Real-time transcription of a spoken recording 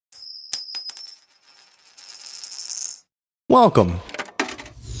Welcome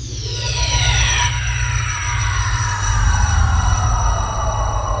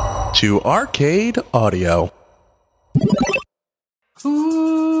to Arcade Audio. Ooh,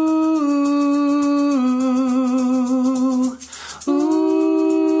 ooh,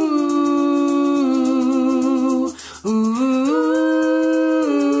 ooh.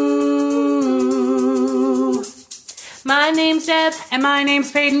 My name's Deb, and my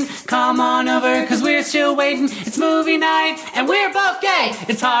name's Peyton. Come on over, cause we're still waiting. It's movie night, and we're both gay.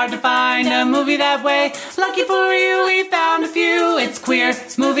 It's hard to find a movie that way. Lucky for you, we found a few. It's Queer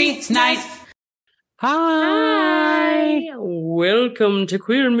Movie Night. Hi. Welcome to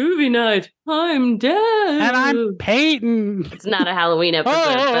Queer Movie Night. I'm Deb. And I'm Peyton. It's not a Halloween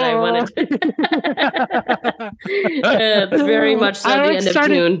episode, but I wanted to. It's very much so the end of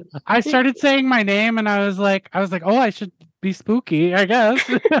June. I started saying my name and I was like, oh, I should be spooky, I guess.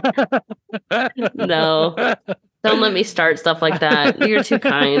 No. Don't let me start stuff like that. You're too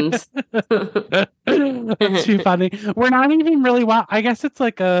kind. That's too funny. We're not even really I guess it's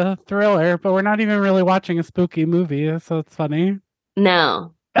like a thriller, but we're not even really watching a spooky movie, so it's funny.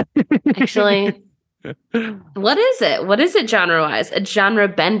 No. Actually, what is it? What is it genre-wise? It's genre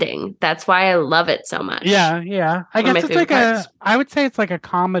bending. That's why I love it so much. Yeah. I guess it's like I would say it's like a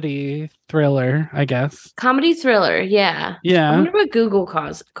comedy thriller, I guess. Comedy thriller, yeah. Yeah. I wonder what Google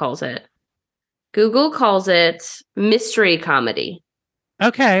calls it. Google calls it mystery comedy.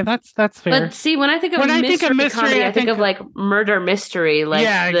 Okay, that's fair. But see, when I think of mystery comedy, I think of like murder mystery, like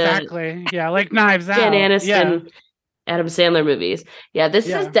exactly. Yeah, like Knives Out. Jen Aniston, Adam Sandler movies. Yeah, this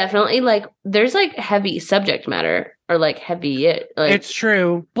is definitely like there's like heavy subject matter or like heavy. Like, it's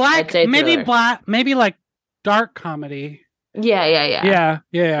true. Maybe like dark comedy. Yeah.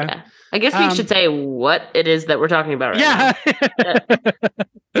 I guess we should say what it is that we're talking about right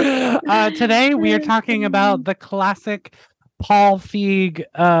now. Today we are talking about the classic Paul Feig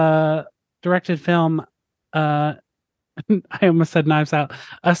directed film. I almost said Knives Out.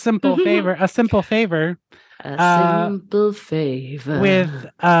 A Simple Favor. A Simple Favor. With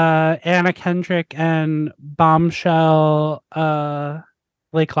Anna Kendrick and Bombshell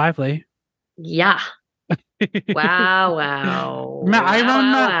Blake Lively. Yeah. Wow.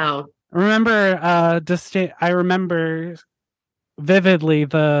 I remember vividly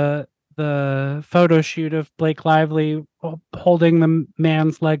the photo shoot of Blake Lively holding the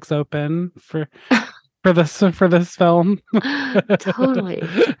man's legs open for this film. Totally.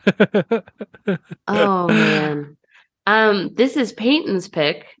 Oh man. This is Peyton's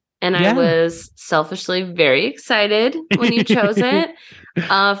pick, and I was selfishly very excited when you chose it.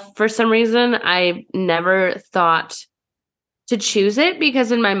 For some reason, I never thought to choose it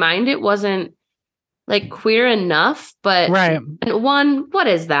because in my mind it wasn't like queer enough. But one, what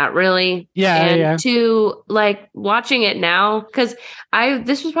is that really? And two, like watching it now, because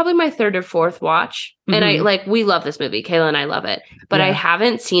this was probably my third or fourth watch, and we love this movie. Kayla and I love it, but I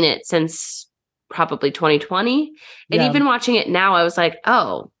haven't seen it since probably 2020. And even watching it now, I was like,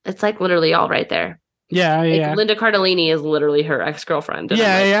 oh, it's like literally all right there. Linda Cardellini is literally her ex-girlfriend.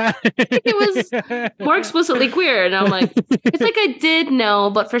 It was more explicitly queer. And I'm like, it's like I did know,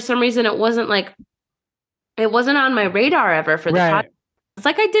 but for some reason it wasn't on my radar ever for the podcast. It's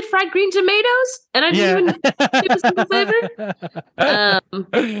like I did fried green tomatoes and I didn't even give a single flavor.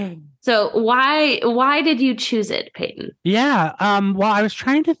 So why did you choose it, Peyton? Well, I was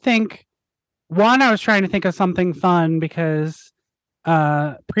trying to think. I was trying to think of something fun because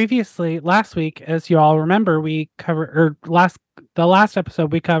previously last week, as you all remember, we covered the last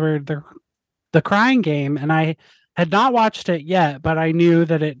episode we covered the Crying Game, and I had not watched it yet, but I knew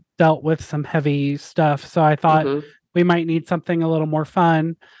that it dealt with some heavy stuff, so I thought we might need something a little more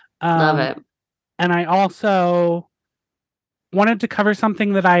fun. Love it. And I also wanted to cover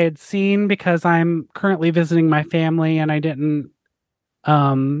something that I had seen because I'm currently visiting my family, and I didn't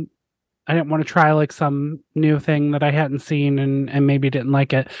want to try like some new thing that I hadn't seen and maybe didn't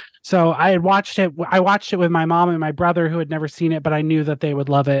like it. So I watched it with my mom and my brother who had never seen it, but I knew that they would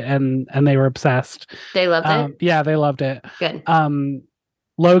love it and they were obsessed. They loved it? Yeah, they loved it. Good.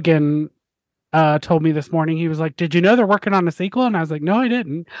 Logan told me this morning, he was like, did you know they're working on a sequel? And I was like, no, I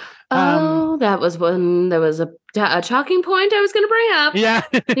didn't. That was when there was a talking point I was going to bring up. Yeah.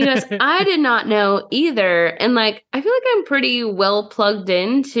 He goes, I did not know either. And like, I feel like I'm pretty well plugged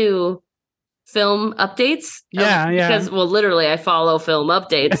into film updates. Because, well, literally I follow film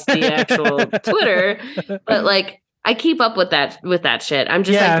updates, the actual Twitter, but like I keep up with that shit. I'm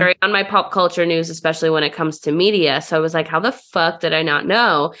just like very on my pop culture news, especially when it comes to media. So I was like, how the fuck did I not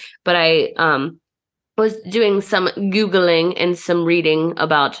know? But I was doing some Googling and some reading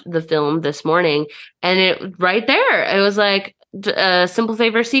about the film this morning, and it right there, it was like, Simple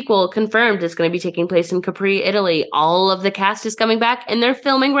Favor sequel confirmed. It's going to be taking place in Capri, Italy. All of the cast is coming back, and they're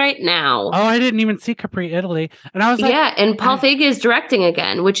filming right now. Oh, I didn't even see Capri, Italy. And I was like, yeah, and Paul Feig is directing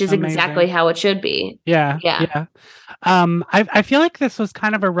again, which is amazing. exactly how it should be. Yeah. I feel like this was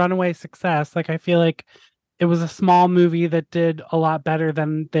kind of a runaway success. Like, I feel like it was a small movie that did a lot better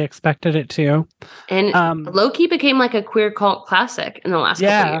than they expected it to. And low-key became like a queer cult classic in the last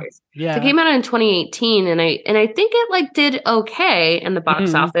couple of years. Yeah. So it came out in 2018, and I think it like did okay in the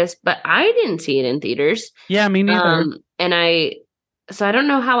box office, but I didn't see it in theaters. Yeah, me neither. So I don't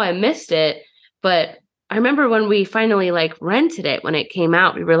know how I missed it, but I remember when we finally like rented it when it came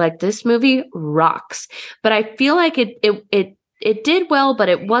out, we were like, this movie rocks. But I feel like it did well, but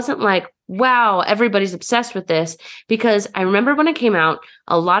it wasn't like, wow, everybody's obsessed with this, because I remember when it came out,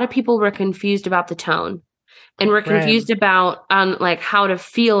 a lot of people were confused about the tone and were confused about like how to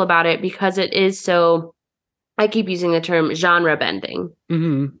feel about it, because it is so, I keep using the term genre bending.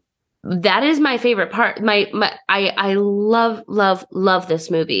 That is my favorite part. I love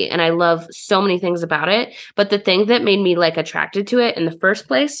this movie, and I love so many things about it. But the thing that made me like attracted to it in the first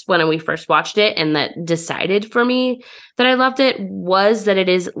place when we first watched it, and that decided for me that I loved it, was that it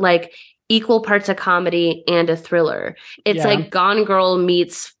is like equal parts a comedy and a thriller. It's like Gone Girl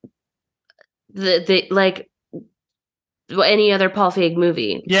meets the like any other Paul Feig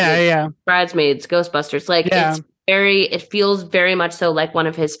movie. Yeah. Bridesmaids, Ghostbusters. Like it feels very much so like one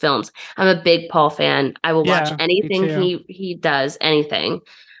of his films. I'm a big Paul fan. I will watch anything he does, anything.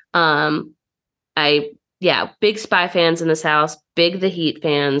 Big Spy fans in this house, big The Heat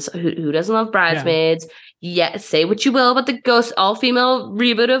fans. Who doesn't love Bridesmaids? Yeah, say what you will about the all-female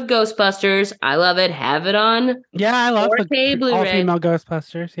reboot of Ghostbusters. I love it. Have it on. Yeah, I love the all-female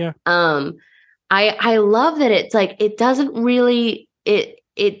Ghostbusters. Yeah. I love that it's like, it doesn't really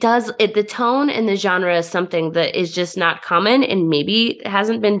the tone and the genre is something that is just not common and maybe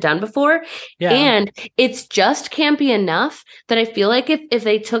hasn't been done before. Yeah. And it's just campy enough that I feel like if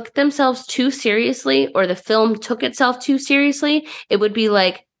they took themselves too seriously, or the film took itself too seriously, it would be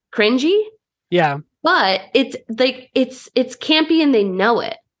like cringy. Yeah. But it's like it's campy and they know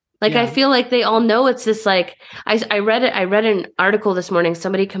it. Like, I feel like they all know it's this, like, I read an article this morning.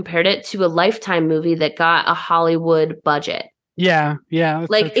 Somebody compared it to a Lifetime movie that got a Hollywood budget. Yeah.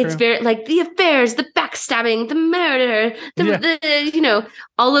 Like, so it's very, like, the affairs, the backstabbing, the murder, the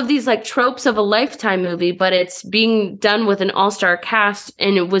all of these, like, tropes of a Lifetime movie, but it's being done with an all-star cast,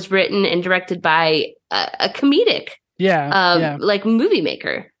 and it was written and directed by a comedic, like, movie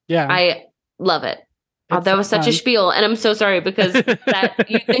maker. Yeah. I love it. That was such a spiel, and I'm so sorry, because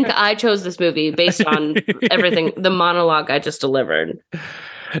you think I chose this movie based on everything, the monologue I just delivered.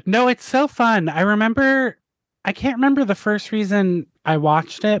 No, it's so fun. I can't remember the first reason I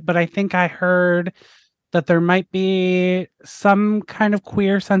watched it, but I think I heard that there might be some kind of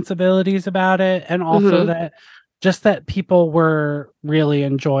queer sensibilities about it, and also that people were really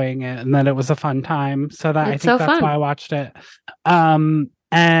enjoying it, and that it was a fun time. So that I think that's why I watched it.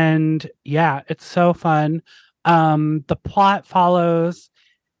 And yeah, it's so fun. The plot follows,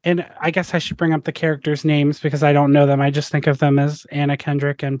 and I guess I should bring up the characters' names because I don't know them. I just think of them as Anna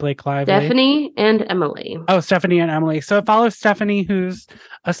Kendrick and Blake Lively. Stephanie and Emily. Oh, Stephanie and Emily. So it follows Stephanie, who's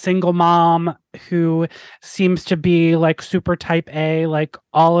a single mom who seems to be like super type A. Like,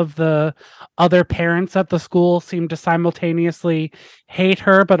 all of the other parents at the school seem to simultaneously hate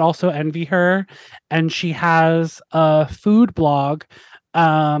her, but also envy her. And she has a food blog,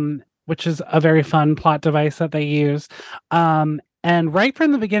 which is a very fun plot device that they use. And right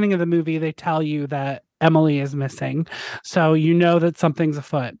from the beginning of the movie, they tell you that Emily is missing. So you know that something's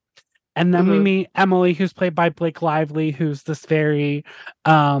afoot. And then we meet Emily, who's played by Blake Lively, who's this very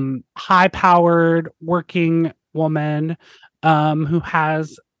high-powered working woman who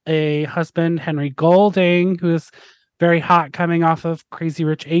has a husband, Henry Golding, who's very hot, coming off of Crazy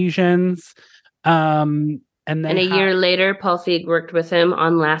Rich Asians. And a year later, Paul Feig worked with him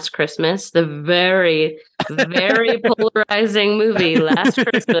on Last Christmas, the very, very polarizing movie Last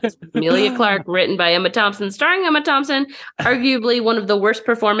Christmas. Amelia Clarke, written by Emma Thompson, starring Emma Thompson, arguably one of the worst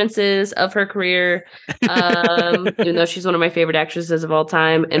performances of her career, even though she's one of my favorite actresses of all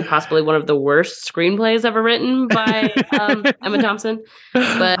time, and possibly one of the worst screenplays ever written by Emma Thompson.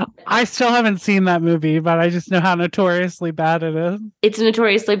 But I still haven't seen that movie, but I just know how notoriously bad it is. It's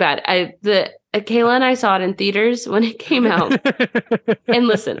notoriously bad. Kayla and I saw it in theaters when it came out. And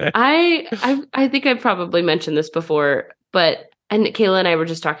listen, I think I probably mentioned this before, and Kayla and I were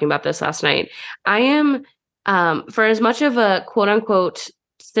just talking about this last night. I am, for as much of a quote unquote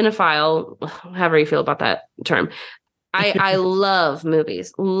cinephile, however you feel about that term. I love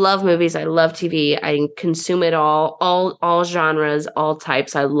movies. Love movies. I love TV. I consume it all genres, all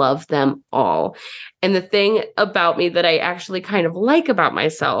types. I love them all. And the thing about me that I actually kind of like about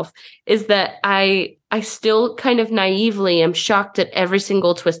myself is that I still kind of naively am shocked at every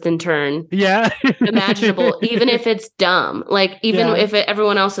single twist and turn imaginable, even if it's dumb. Like, even if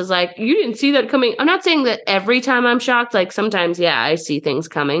everyone else is like, you didn't see that coming. I'm not saying that every time I'm shocked. Like, sometimes, I see things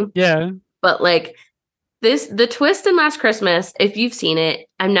coming. Yeah. But like, the twist in Last Christmas, if you've seen it,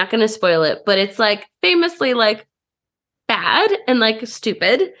 I'm not going to spoil it, but it's like famously like bad and like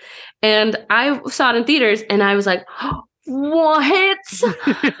stupid. And I saw it in theaters and I was like, oh, what?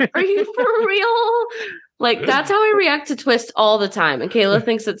 Are you for real? Like, that's how I react to twists all the time. And Kayla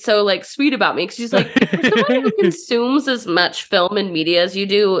thinks it's so like sweet about me because she's like, for someone who consumes as much film and media as you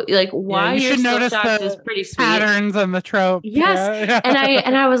do, like, why you you're should so notice shocked the is pretty sweet. Patterns and the trope. Yes. Yeah.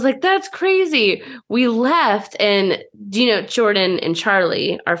 And I was like, that's crazy. We left, and Jordan and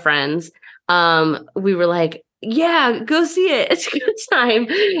Charlie, our friends, we were like, yeah, go see it. It's a good time.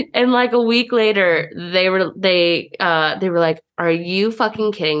 And like a week later, they were like, are you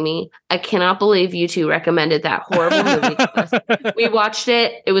fucking kidding me? I cannot believe you two recommended that horrible movie to us. We watched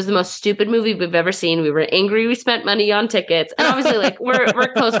it. It was the most stupid movie we've ever seen. We were angry. We spent money on tickets. And obviously, like, we're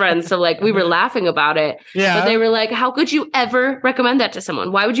close friends. So like, we were laughing about it. Yeah. But they were like, how could you ever recommend that to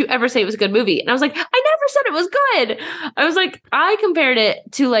someone? Why would you ever say it was a good movie? And I was like, I never said it was good. I was like, I compared it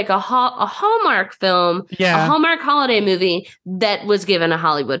to like a Hallmark film, a Hallmark holiday movie that was given a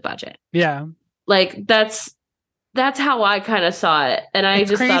Hollywood budget. Yeah. Like, that's how I kind of saw it. And I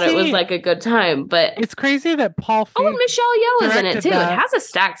just thought it was like a good time. But it's crazy that Paul Feig Michelle Yeoh is in it too. That. It has a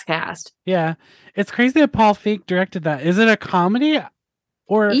stacked cast. Yeah. It's crazy that Paul Feig directed that. Is it a comedy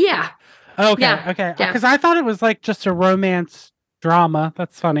or? Yeah. Okay. Yeah. Okay. Because I thought it was like just a romance drama.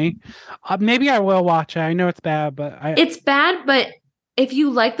 That's funny. Maybe I will watch it. I know it's bad, but it's bad. But if you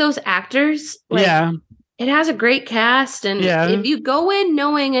like those actors, like, it has a great cast. And if you go in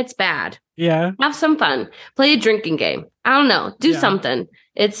knowing it's bad, have some fun. Play a drinking game. I don't know. Do something.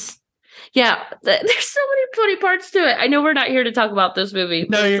 It's there's so many funny parts to it. I know we're not here to talk about this movie.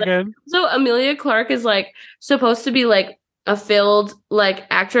 No, you're good. So Emilia Clarke is like supposed to be like a failed like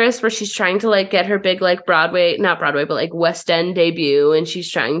actress where she's trying to like get her big like not Broadway, but like West End debut, and she's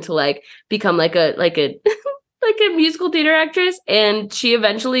trying to like become like a like a musical theater actress, and she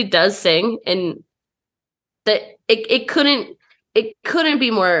eventually does sing, and that it couldn't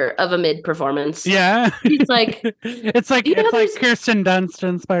be more of a mid performance. Yeah. It's like Kirsten Dunst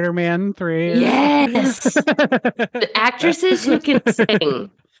in Spider-Man 3. Yes. The actresses who can sing.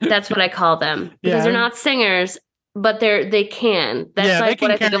 That's what I call them. Because they're not singers, but they can. That's like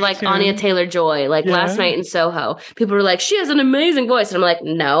what I think of like Anya Taylor-Joy, like Last Night in Soho. People were like, she has an amazing voice. And I'm like,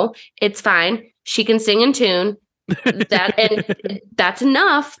 no, it's fine. She can sing in tune. That's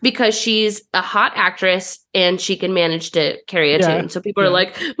enough because she's a hot actress and she can manage to carry a tune. So people are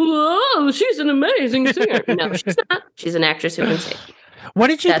like, whoa, she's an amazing singer. No, she's not. She's an actress who can sing. What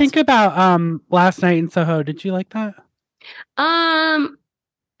did you think about Last Night in Soho? Did you like that? I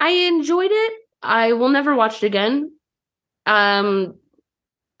enjoyed it. I will never watch it again. I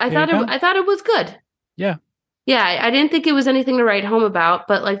thought it was good. Yeah. Yeah, I didn't think it was anything to write home about,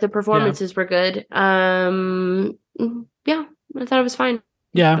 but like the performances were good. Yeah, I thought it was fine.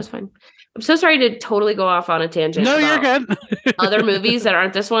 Yeah, it was fine. I'm so sorry to totally go off on a tangent. No, you're good. Other movies that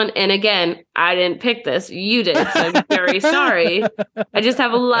aren't this one. And again, I didn't pick this. You did. So I'm very sorry. I just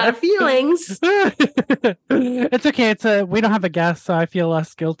have a lot of feelings. It's okay. We don't have a guest, so I feel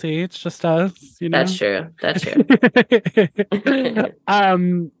less guilty. It's just us. You know? That's true.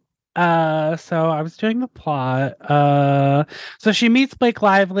 So I was doing the plot. So she meets Blake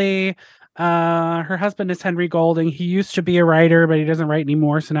Lively. Her husband is Henry Golding. He used to be a writer, but he doesn't write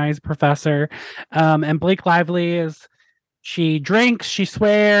anymore, so now he's a professor. And Blake Lively she drinks, she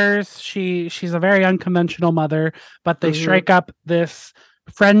swears, she's a very unconventional mother, but they strike up this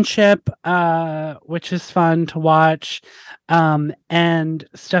friendship, which is fun to watch. And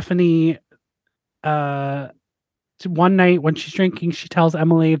Stephanie, one night when she's drinking, she tells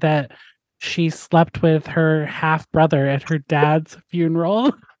Emily that she slept with her half brother at her dad's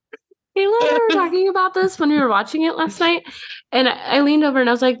funeral. Kayla and I were talking about this when we were watching it last night, and I leaned over and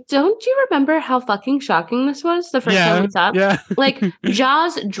I was like, don't you remember how fucking shocking this was the first time it's up? Yeah. Like,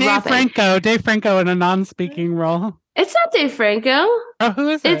 jaws dropping. Dave Franco in a non-speaking role. It's not Dave Franco. Oh, who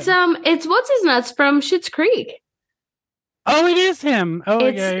is it? It's what's his nuts from Schitt's Creek. Oh, it is him. Oh,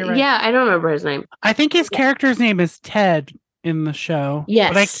 yeah, you're right. Yeah, I don't remember his name. I think his character's name is Ted. in the show.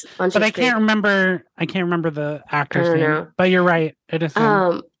 Yes, but I can't remember. I can't remember the actor's name. Know. But you're right. It is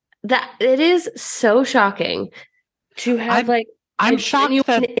him. That it is so shocking to have I'm shocked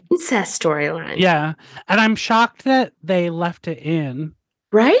that incest storyline. Yeah, and I'm shocked that they left it in.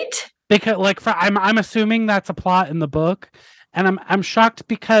 Right? Because I'm assuming that's a plot in the book, and I'm shocked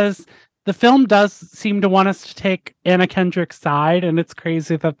because the film does seem to want us to take Anna Kendrick's side, and it's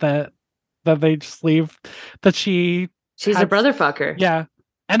crazy that they just leave that she's a brother fucker. Yeah,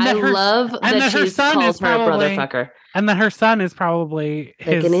 and I love that her son is probably her brother fucker, and that her son is probably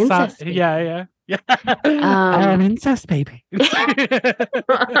his an incest son. Yeah. An incest baby.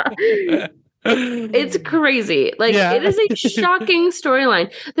 It's crazy. It is a shocking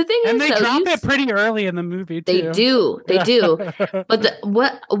storyline. The thing and is, they drop it pretty early in the movie too. They do. But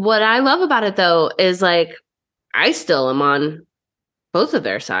what I love about it though is I still am on both of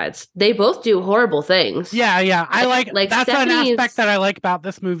their sides. They both do horrible things. Yeah. I like that's Stephanie's an aspect that I like about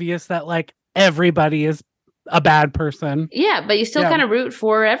this movie is that everybody is a bad person. Yeah, but you still kind of root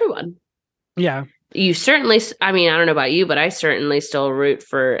for everyone. Yeah. You certainly, I mean, I don't know about you, but I certainly still root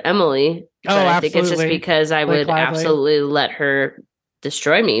for Emily. Oh, absolutely. I think it's just because I would absolutely let her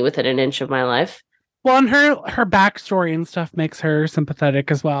destroy me within an inch of my life. Well, and her backstory and stuff makes her sympathetic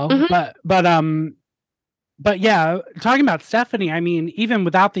as well. Mm-hmm. But yeah, talking about Stephanie, I mean, even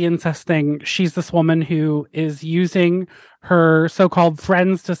without the incest thing, she's this woman who is using her so-called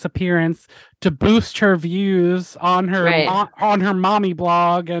friend's disappearance to boost her views on her on her mommy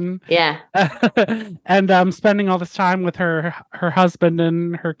blog, and and spending all this time with her husband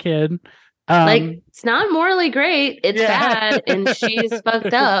and her kid. It's not morally great. It's bad, and she's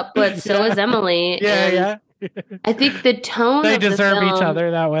fucked up, but so is Emily. Yeah. I think the tone they of the deserve film, each other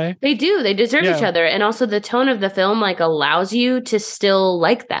that way. They do. They deserve each other. And also the tone of the film allows you to still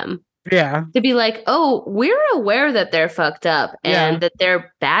like them. Yeah. To be oh, we're aware that they're fucked up and that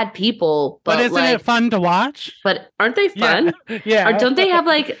they're bad people. But isn't it fun to watch? But aren't they fun? Yeah. Or don't they have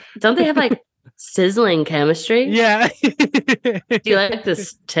sizzling chemistry? Yeah. Do you like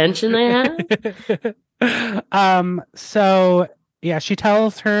this tension they have? So yeah, she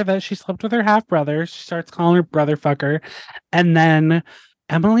tells her that she slept with her half brother. She starts calling her brother fucker. And then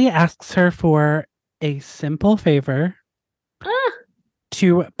Emily asks her for a simple favor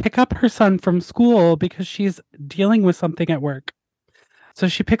to pick up her son from school because she's dealing with something at work. So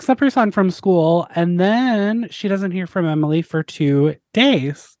she picks up her son from school, and then she doesn't hear from Emily for 2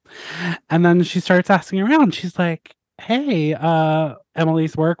 days. And then she starts asking around. She's like, hey,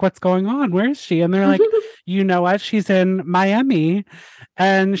 Emily's work, what's going on? Where is she? And they're like, you know what? She's in Miami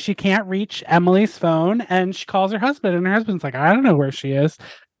and she can't reach Emily's phone. And she calls her husband, and her husband's like, I don't know where she is.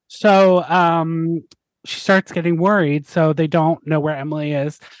 So she starts getting worried. So they don't know where Emily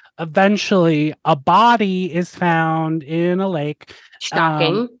is. Eventually, a body is found in a lake.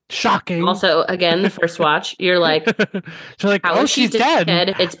 Shocking. Also, again, the first watch, you're like, she's dead.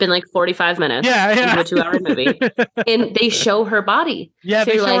 It's been 45 minutes. Yeah. Into a 2-hour movie. And they show her body. Yeah,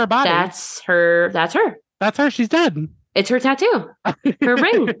 so they show her body. That's her. That's her. She's dead. It's her tattoo. Her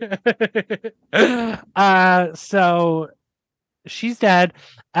ring. So she's dead.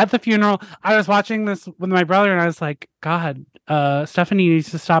 At the funeral, I was watching this with my brother, and I was like, God, Stephanie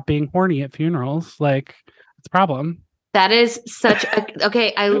needs to stop being horny at funerals. It's a problem. That is such a...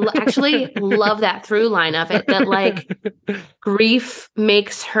 Okay, I actually love that through line of it, that grief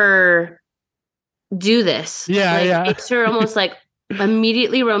makes her do this. Yeah. Makes her almost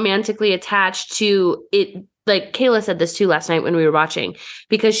immediately romantically attached to it. Kayla said this too last night when we were watching,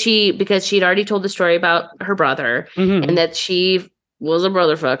 because she'd already told the story about her brother, and that she was a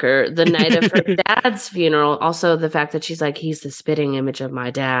brother fucker the night of her dad's funeral. Also, the fact that she's he's the spitting image of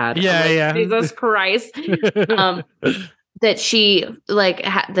my dad. Yeah. Jesus Christ. That she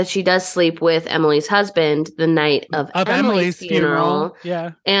that she does sleep with Emily's husband the night of Emily's funeral.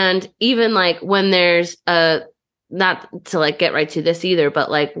 Yeah. And even when there's not to get right to this either, but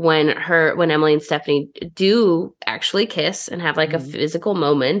when Emily and Stephanie do actually kiss and have a physical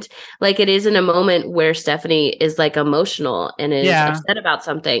moment, it isn't a moment where Stephanie is emotional and is upset about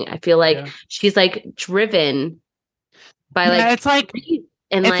something. I feel she's driven by it's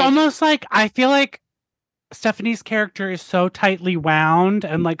almost I feel Stephanie's character is so tightly wound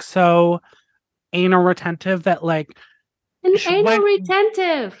and so anal retentive that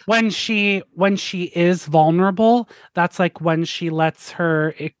retentive. When she is vulnerable, that's when she lets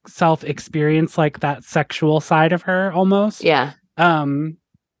her self experience that sexual side of her almost. Yeah. So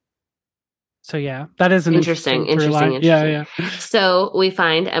yeah, that is an interesting. Yeah. So we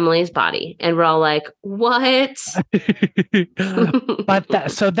find Emily's body, and we're all like, "What?"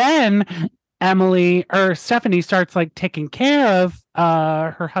 But so then Stephanie starts like taking care of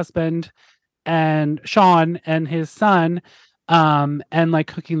her husband and Sean and his son, and like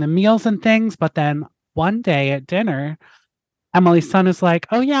cooking the meals and things. But then one day at dinner, Emily's son is like,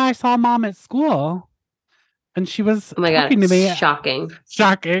 "Oh yeah, I saw mom at school." And she was talking to me. Shocking.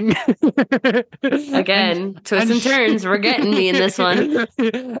 Again, twists and turns. We're getting me in this one.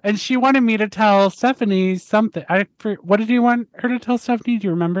 And she wanted me to tell Stephanie something. What did you want her to tell Stephanie? Do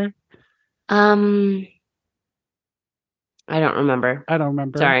you remember? I don't remember.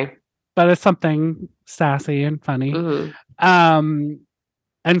 Sorry. But it's something sassy and funny. Mm-hmm.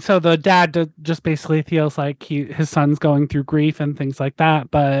 And so the dad just basically feels like his son's going through grief and things like that.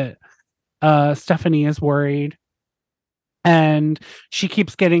 But Stephanie is worried, and she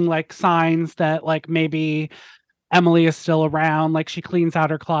keeps getting like signs that like maybe Emily is still around. Like she cleans out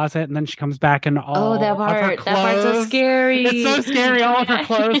her closet and then she comes back and all that part's so scary. It's so scary. All of her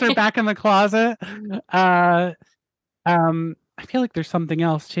clothes are back in the closet. I feel like there's something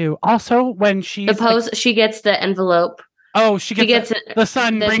else too. Also, when she gets the envelope. Oh, she gets the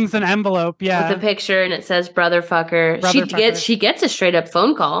son brings an envelope, yeah, with a picture, and it says "brother fucker." She gets a straight up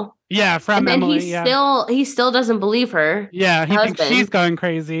phone call, yeah, from Emily. He still doesn't believe her. Yeah, he thinks she's going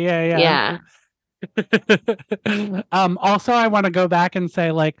crazy. Yeah. Also, I want to go back and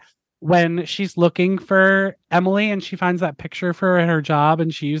say, like, when she's looking for Emily and she finds that picture for her job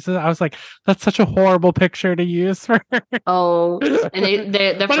and she uses it, I was like, that's such a horrible picture to use for her. Oh, and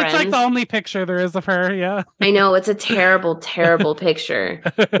they're but friends. It's like the only picture there is of her. Yeah, I know, it's a terrible, terrible picture.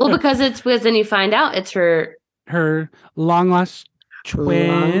 Well, because then you find out it's her long lost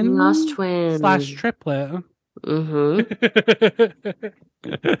twin / triplet. Mm-hmm.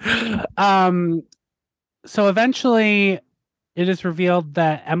 So eventually it is revealed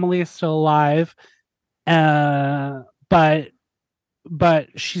that Emily is still alive, but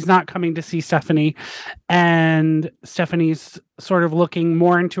she's not coming to see Stephanie, and Stephanie's sort of looking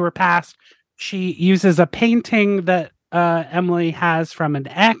more into her past. She uses a painting that Emily has from an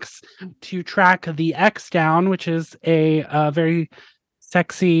ex to track the ex down, which is a very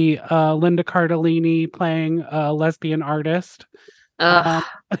sexy Linda Cardellini playing a lesbian artist.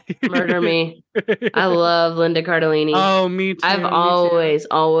 Murder me. I love Linda Cardellini. Oh, me too. I've always,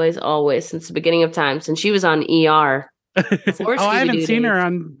 since the beginning of time, since she was on ER. I haven't seen her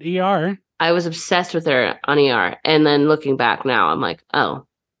on ER. I was obsessed with her on ER. And then looking back now, I'm like, oh,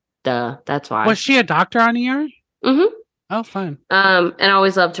 duh, that's why. Was she a doctor on ER? Mm-hmm. Oh, fun. And I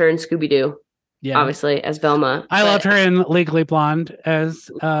always loved her in Scooby-Doo. Yeah, obviously as Velma. I loved her in Legally Blonde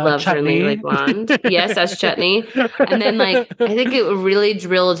as loved Chutney. Her in Legally Blonde. Yes, as Chutney. And then like I think it really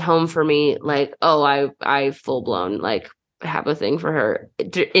drilled home for me, like, oh, I full blown like have a thing for her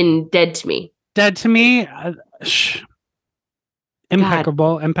in Dead to Me. Dead to Me,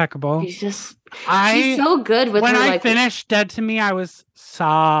 impeccable. She's so good with when her, I finished Dead to Me, I was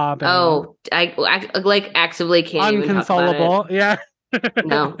sobbing. Oh, I like actively can't unconsolable. Even talk about it. Yeah.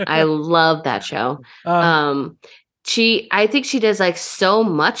 No, I love that show. I think she does like so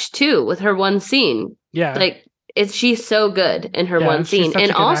much too with her one scene. Yeah, like she's so good in her one scene,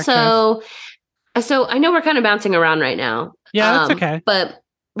 and also, actress. So I know we're kind of bouncing around right now. Yeah, that's okay. But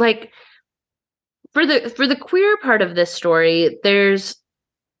like for the queer part of this story, there's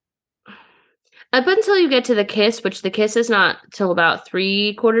up until you get to the kiss, which the kiss is not till about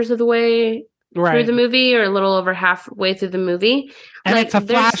 3/4 of the way. Right. Through the movie, or a little over halfway through the movie, and like, it's a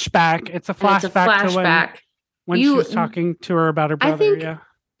flashback. It's a flashback to when she was talking to her about her brother. I think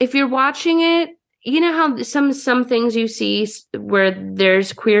if you're watching it, you know how some things you see where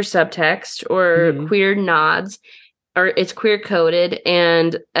there's queer subtext or queer nods, or it's queer coded,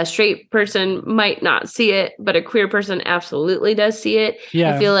 and a straight person might not see it, but a queer person absolutely does see it.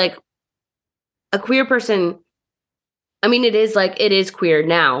 Yeah. I feel like a queer person. I mean, it is queer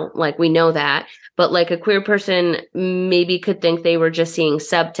now, like we know that, but like a queer person maybe could think they were just seeing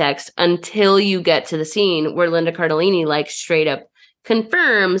subtext until you get to the scene where Linda Cardellini like straight up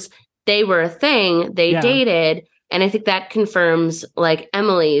confirms they were a thing, they dated, and I think that confirms like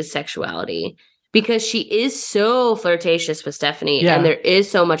Emily's sexuality because she is so flirtatious with Stephanie, and there is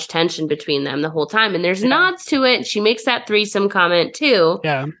so much tension between them the whole time, and there's nods to it. She makes that threesome comment too,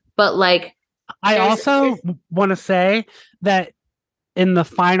 but like. I also want to say that in the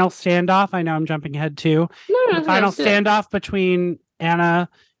final standoff, I know I'm jumping ahead too. The final standoff between Anna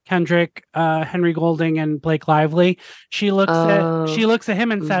Kendrick, Henry Golding, and Blake Lively, she looks at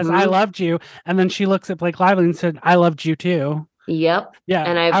him and says, "I loved you," and then she looks at Blake Lively and said, "I loved you too." Yep. Yeah.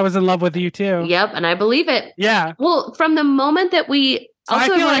 And I was in love with you too. Yep. And I believe it. Yeah. Well, from the moment that we I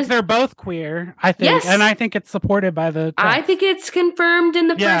feel like they're both queer, I think. Yes. And I think it's supported by the text. I think it's confirmed in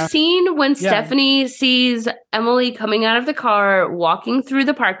the first scene when Stephanie sees Emily coming out of the car, walking through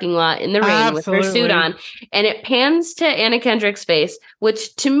the parking lot in the rain with her suit on. And it pans to Anna Kendrick's face,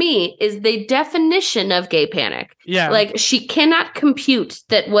 which to me is the definition of gay panic. Yeah. Like she cannot compute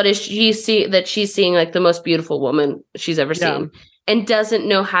that that she's seeing like the most beautiful woman she's ever seen and doesn't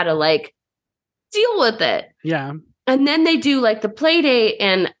know how to like deal with it. Yeah. And then they do like the play date,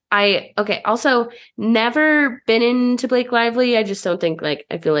 and also never been into Blake Lively. I just don't think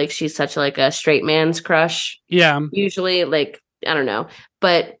I feel like she's such like a straight man's crush. Yeah. Usually, like, I don't know.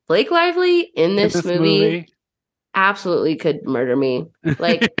 But Blake Lively in this movie absolutely could murder me.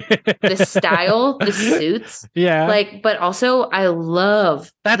 Like the style, the suits. Yeah. Like, but also I love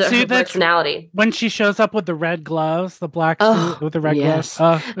her personality. When she shows up with the red gloves, the black suit with the red gloves.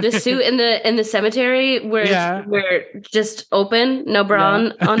 The suit in the cemetery where it's just open, no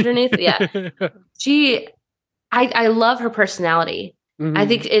bra underneath. Yeah. I love her personality. Mm-hmm. I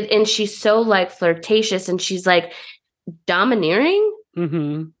think and she's so like flirtatious and she's like domineering.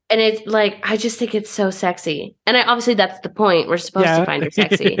 Mm-hmm. And it's like, I just think it's so sexy. And obviously that's the point. We're supposed to find her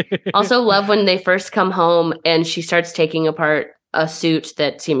sexy. Also love when they first come home and she starts taking apart a suit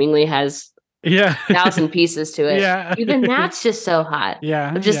that seemingly has 1,000 pieces to it. Yeah. Even that's just so hot.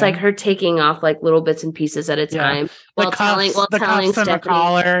 Yeah. Just like her taking off like little bits and pieces at a time. While telling Stephanie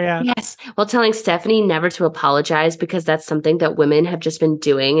collar, yes. While telling Stephanie never to apologize because that's something that women have just been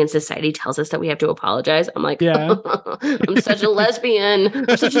doing and society tells us that we have to apologize. I'm like, I'm such a lesbian.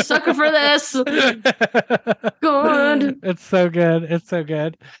 I'm such a sucker for this. God. It's so good. It's so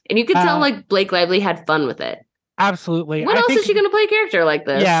good. And you can tell like Blake Lively had fun with it. Absolutely. When else is she going to play a character like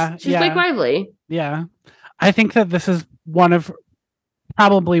this? Yeah. She's Blake Lively. Yeah. I think that this is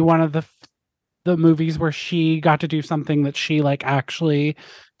probably one of the movies where she got to do something that she like actually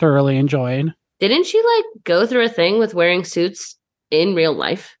thoroughly enjoyed. Didn't she like go through a thing with wearing suits in real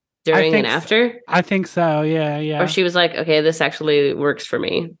life during and after? I think so. Yeah. Yeah. Or she was like, okay, this actually works for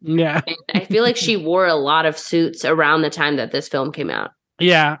me. Yeah. And I feel like she wore a lot of suits around the time that this film came out.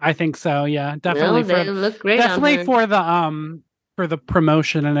 Yeah, I think so. Yeah, definitely. They look great. Definitely for the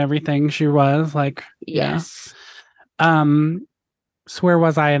promotion and everything. She was like, yes. Yeah. So where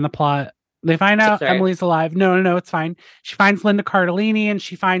was I in the plot? They find out Emily's alive. No, it's fine. She finds Linda Cardellini, and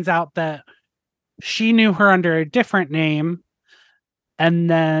she finds out that she knew her under a different name, and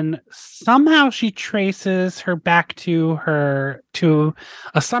then somehow she traces her back to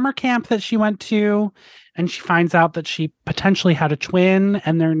a summer camp that she went to. And she finds out that she potentially had a twin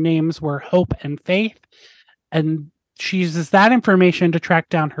and their names were Hope and Faith. And she uses that information to track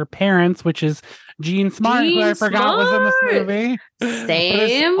down her parents, which is Jean Smart, who I forgot was in this movie.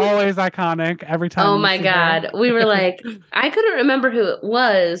 Same. But it's always iconic every time. Oh my God. We were like, I couldn't remember who it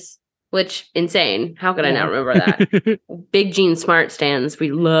was, which insane. How could I not remember that? Big Jean Smart stands.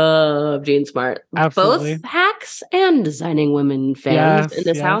 We love Jean Smart. Absolutely. Both hacks and designing women fans in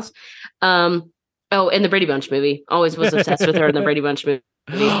this house. Oh, in the Brady Bunch movie. Always was obsessed with her in the Brady Bunch movie.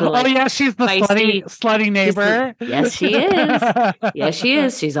 She's the slutty neighbor. Yes, she is. Yes, she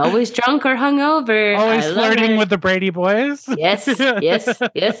is. She's always drunk or hungover. Always flirting with the Brady boys. Yes.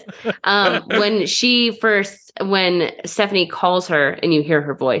 When Stephanie calls her and you hear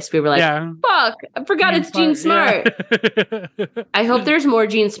her voice, we were like, fuck, I forgot it's Jean Smart. Yeah. I hope there's more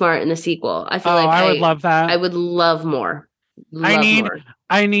Jean Smart in the sequel. I feel like I would love that. I would love more.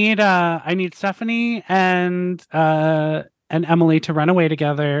 I need Stephanie and Emily to run away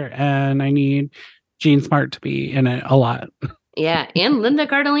together, and I need Jean Smart to be in it a lot. Yeah, and Linda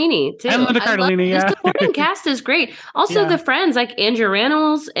Cardellini too. The supporting cast is great. Also, the friends like Andrew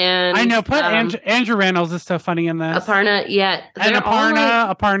Rannells and I know. Andrew Rannells is so funny in this. Aparna, and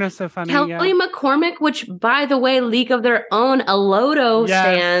Aparna's so funny. Kelly McCormick, which by the way, leak of their own, a Lodo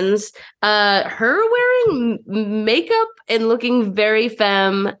stands. Her wearing makeup and looking very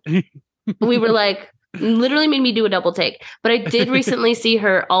femme. We were like. Literally made me do a double take. But I did recently see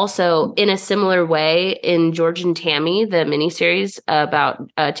her also in a similar way in George and Tammy, the miniseries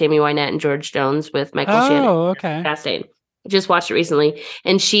about Tammy Wynette and George Jones with Michael Shannon. Oh, okay. Chastain. Just watched it recently.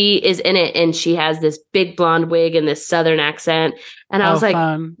 And she is in it, and she has this big blonde wig and this Southern accent. And I was like,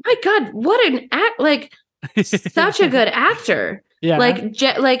 my God, what an act! Like, such a good actor. Yeah. Like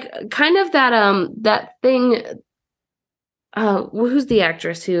kind of that thing. Who's the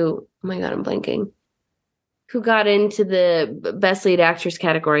actress who? Oh my God, I'm blanking. Who got into the Best Lead Actress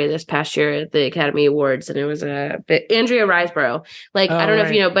category this past year at the Academy Awards, and it was Andrea Riseborough. Like, I don't know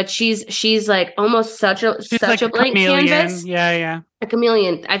if you know, but she's like almost such a blank canvas. Yeah. A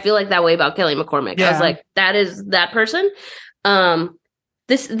chameleon. I feel like that way about Kelly McCormick. I was like, that is that person.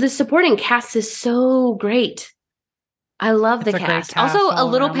 the supporting cast is so great. I love the cast. Also, a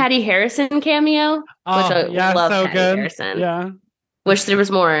little Patty Harrison cameo, which I love so Patty good. Harrison. Yeah. Wish there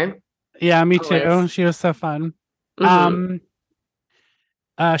was more. Yeah, me too. She was so fun. Mm-hmm.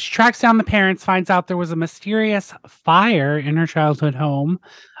 She tracks down the parents, finds out there was a mysterious fire in her childhood home,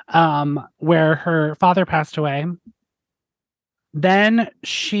 where her father passed away. Then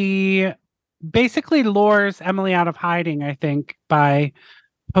she basically lures Emily out of hiding, I think, by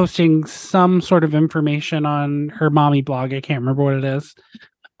posting some sort of information on her mommy blog. I can't remember what it is.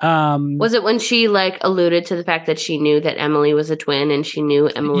 Was it when she alluded to the fact that she knew that Emily was a twin and she knew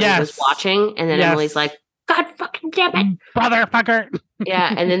Emily was watching, and then Emily's like, God fucking damn it, brother.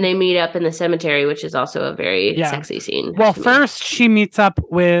 Yeah, and then they meet up in the cemetery, which is also a very sexy scene. Well, first she meets up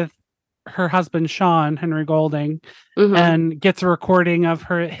with her husband Sean, Henry Golding, and gets a recording of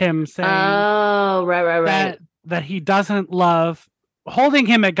him saying, "Oh, right," that he doesn't love, holding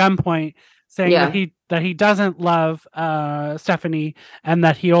him at gunpoint, saying that he doesn't love Stephanie and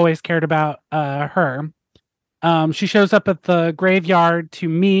that he always cared about her. She shows up at the graveyard to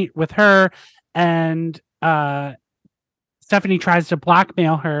meet with her, and Stephanie tries to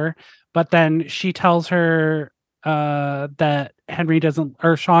blackmail her, but then she tells her that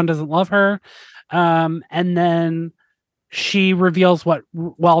Sean doesn't love her. And then she reveals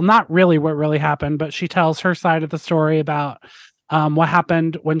not really what really happened, but she tells her side of the story about what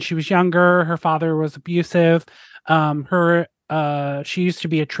happened when she was younger. Her father was abusive. She used to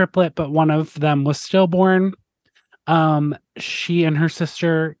be a triplet, but one of them was stillborn. She and her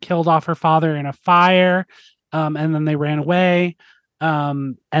sister killed off her father in a fire, and then they ran away.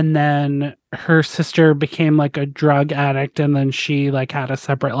 And then her sister became a drug addict, and then she had a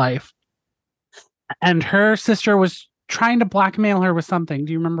separate life. And her sister was trying to blackmail her with something.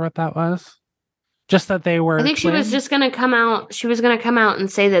 Do you remember what that was? Just that they were. I think twins? She was just going to come out. She was going to come out and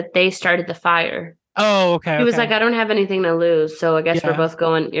say that they started the fire. Oh, okay. She was like, I don't have anything to lose, so I guess we're both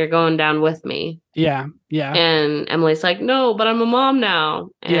you're going down with me. Yeah. And Emily's like, no, but I'm a mom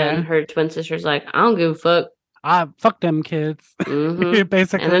now. And her twin sister's like, I don't give a fuck. Fuck them kids.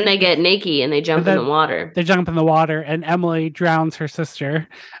 Basically. And then they get naked and they jump in the water. They jump in the water, and Emily drowns her sister.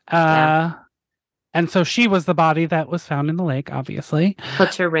 And so she was the body that was found in the lake, obviously.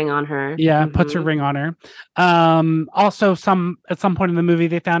 Puts her ring on her. Yeah, puts her ring on her. Also, at some point in the movie,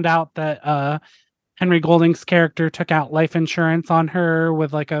 they found out that Henry Golding's character took out life insurance on her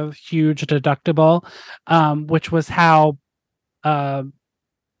with a huge deductible, which was how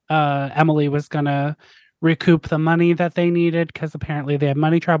Emily was going to recoup the money that they needed, because apparently they had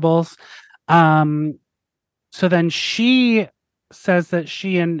money troubles. So then she says that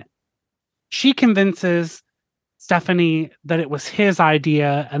she convinces Stephanie that it was his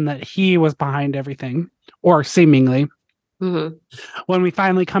idea and that he was behind everything, or seemingly. When we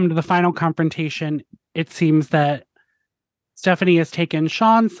finally come to the final confrontation, it seems that Stephanie has taken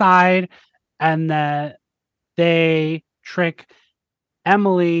Sean's side and that they trick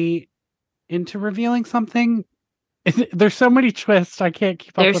Emily into revealing something. There's so many twists. I can't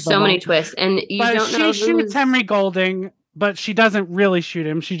keep up with them. There's so many twists. And you don't know she shoots Henry Golding, but she doesn't really shoot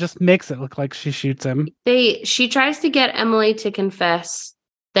him. She just makes it look like she shoots him. She tries to get Emily to confess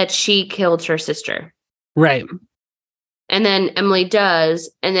that she killed her sister. Right. And then Emily does,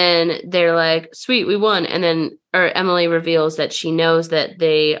 and then they're like, sweet, we won. And then Emily reveals that she knows that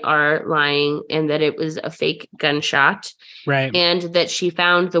they are lying and that it was a fake gunshot. Right. And that she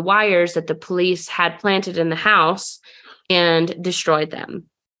found the wires that the police had planted in the house and destroyed them.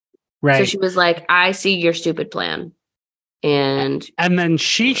 Right. So she was like, I see your stupid plan. And then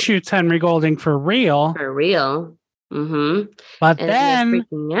she shoots Henry Golding for real. For real. But then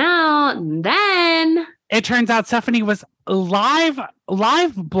freaking out. And then it turns out Stephanie was live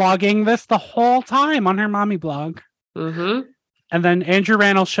blogging this the whole time on her mommy blog. And then Andrew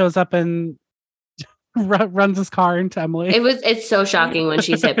Rannells shows up and runs his car into Emily. It's so shocking when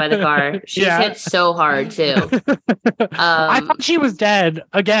she's hit by the car. She's hit so hard too. I thought she was dead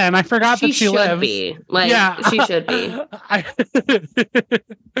again. I forgot that she lives. Be. She should be.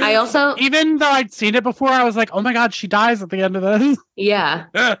 I also, even though I'd seen it before, I was like, oh my God, she dies at the end of this. Yeah.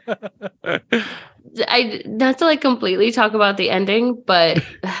 Not to completely talk about the ending, but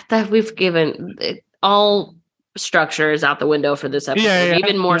that we've given all structure is out the window for this episode,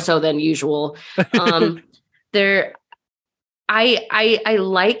 even more so than usual. I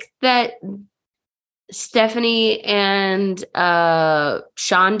like that Stephanie and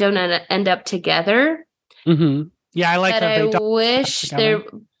Sean don't end up together. Yeah, I like that. I wish there,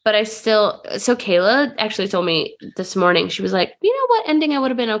 but I still. So Kayla actually told me this morning. She was like, "You know what ending I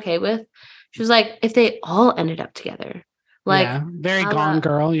would have been okay with?" She was like, "If they all ended up together, Like, very Gone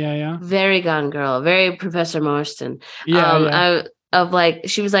Girl. Yeah. Very Gone Girl. Very Professor Marston. Yeah. Of like,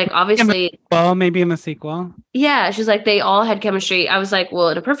 she was like, obviously, well, maybe in the sequel. Yeah, she's like, they all had chemistry. I was like, well,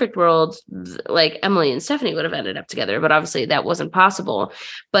 in a perfect world, like Emily and Stephanie would have ended up together, but obviously that wasn't possible.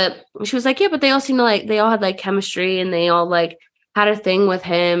 But she was like, yeah, but they all seemed to like, they all had like chemistry and they all like had a thing with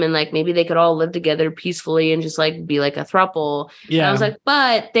him, and like maybe they could all live together peacefully and just like be like a throuple. Yeah. And I was like,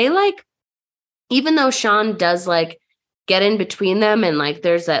 but they like, even though Sean does like get in between them and like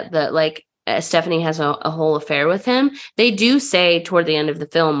there's that like Stephanie has a whole affair with him, they do say toward the end of the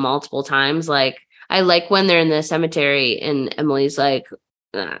film multiple times, like, I like when they're in the cemetery and Emily's like,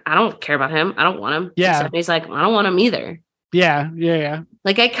 I don't care about him. I don't want him. Yeah. And Stephanie's like, I don't want him either. Yeah.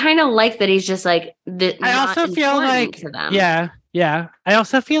 Like, I kind of like that he's just like, I also feel like, yeah. I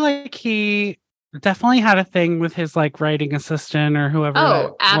also feel like he definitely had a thing with his like writing assistant or whoever.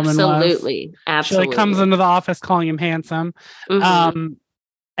 Oh, absolutely. She like comes into the office calling him handsome. Mm-hmm.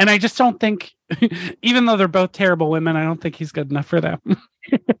 And I just don't think, even though they're both terrible women, I don't think he's good enough for them.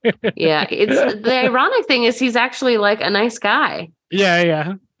 Yeah, it's the ironic thing is he's actually like a nice guy.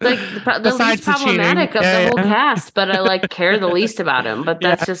 Yeah. Like the least problematic of the whole cast, but I like care the least about him. But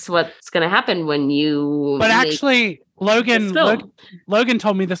that's just what's going to happen when you. But actually, Logan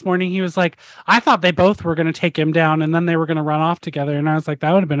told me this morning, he was like, I thought they both were going to take him down and then they were going to run off together, and I was like,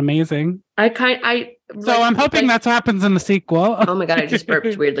 that would have been amazing. So I'm hoping that's what happens in the sequel. Oh my God, I just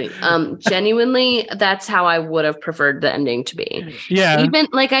burped weirdly. Genuinely, that's how I would have preferred the ending to be. Yeah. Even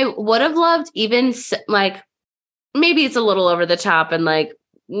like I would have loved, even like maybe it's a little over the top and like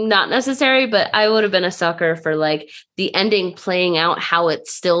not necessary, but I would have been a sucker for like the ending playing out how it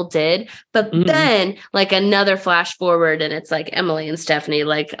still did. But then like another flash forward and it's like Emily and Stephanie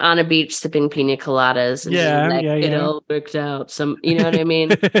like on a beach sipping pina coladas. And it all worked out. You know what I mean?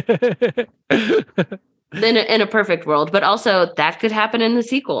 Then in a perfect world, but also that could happen in the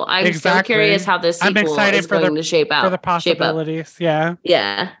sequel. I'm so curious how this sequel is going to shape out. For the possibilities. Yeah.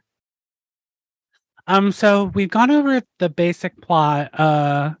 Yeah. So we've gone over the basic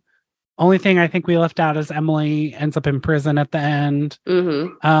plot. Only thing I think we left out is Emily ends up in prison at the end.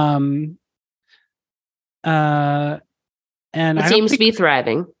 Mm-hmm. And it seems to be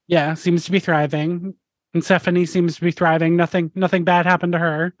thriving. Yeah, seems to be thriving. And Stephanie seems to be thriving. Nothing bad happened to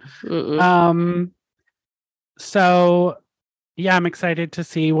her. Mm-mm. So yeah, I'm excited to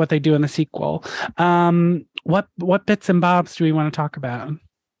see what they do in the sequel. What bits and bobs do we want to talk about?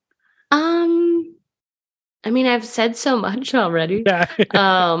 I mean, I've said so much already. Yeah.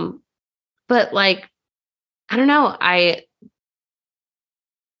 But like, I don't know. I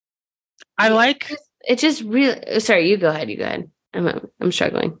like it. Just really. Sorry, you go ahead. I'm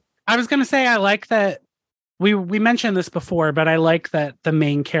struggling. I was gonna say I like that we mentioned this before, but I like that the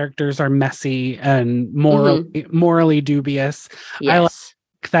main characters are messy and morally dubious. Yes. I like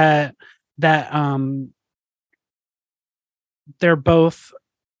that they're both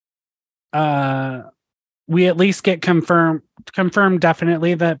we at least get confirmed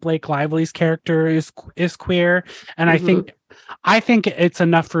definitely that Blake Lively's character is queer, and I think it's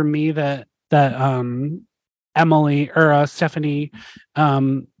enough for me that Emily or Stephanie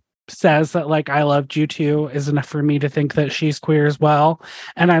says that like I loved you too is enough for me to think that she's queer as well.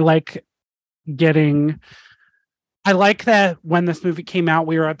 And I like that when this movie came out,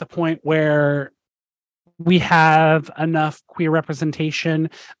 we were at the point where we have enough queer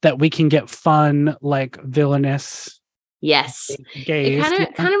representation that we can get fun, like villainous. Yes. Gays.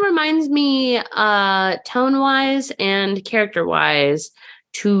 It kind of reminds me tone wise and character wise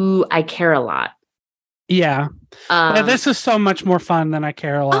to I Care a Lot. Yeah. But this is so much more fun than I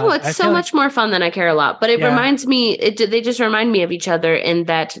Care a Lot. Oh, it's so much more fun than I Care a Lot. But it reminds me, they just remind me of each other in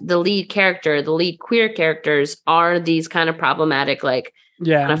that the lead queer characters are these kind of problematic, like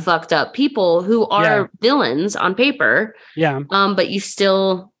kind of fucked up people who are villains on paper. Yeah. But you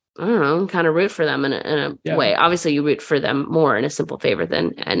still, I don't know, kind of root for them in a way. Obviously, you root for them more in a Simple Favor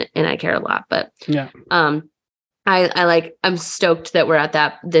than in I Care a Lot. But I'm stoked that we're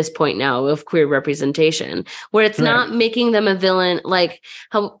at this point now of queer representation where it's not making them a villain, like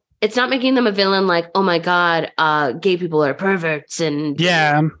how it's not making them a villain like, oh my God, gay people are perverts and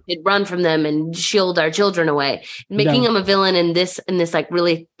we'd run from them and shield our children away. Making them a villain in this like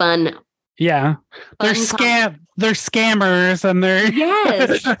really fun. Yeah. They're scammers and they're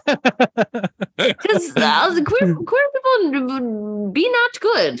because queer people be not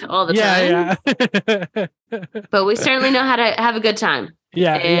good all the time. But we certainly know how to have a good time.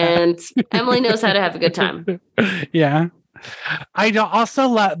 And Emily knows how to have a good time. Yeah. I also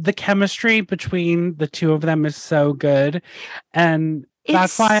love the chemistry between the two of them is so good. And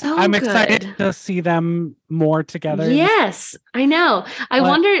That's why so I'm good. excited to see them more together. Yes, I know. I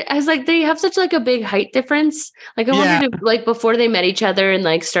was like, they have such like a big height difference. Like I wondered if, like, before they met each other and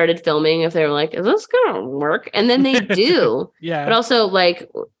like started filming, if they were like, is this gonna work? And then they do. Yeah. But also, like,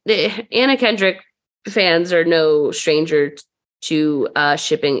 Anna Kendrick fans are no stranger to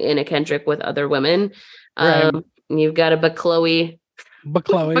shipping Anna Kendrick with other women. Right. You've got a Chloe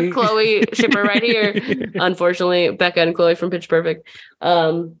shipper right here. Unfortunately, Becca and Chloe from Pitch Perfect.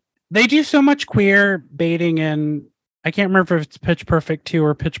 They do so much queer baiting in. I can't remember if it's Pitch Perfect 2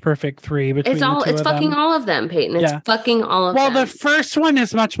 or Pitch Perfect 3. It's fucking all of them, Peyton. It's fucking all of them. Well, the first one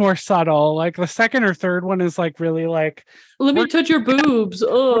is much more subtle. Like the second or third one is like really like, let me touch your boobs.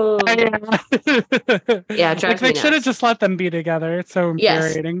 Oh, yeah. Like they should have just let them be together. It's so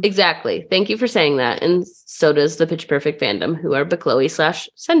infuriating. Yes, exactly. Thank you for saying that. And so does the Pitch Perfect fandom, who are Chloe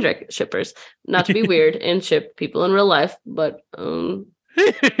 / Cendric shippers. Not to be weird and ship people in real life, but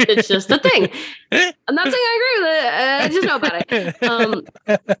it's just a thing. I'm not saying I agree with it. I just know about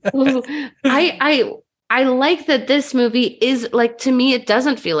it. I like that this movie is like, to me, it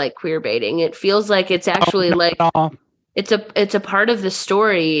doesn't feel like queer baiting. It feels like it's actually it's a part of the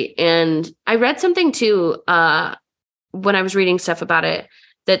story. And I read something too when I was reading stuff about it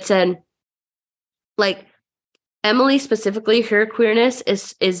that said, like, Emily specifically, her queerness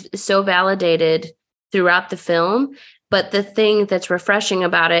is so validated throughout the film. But the thing that's refreshing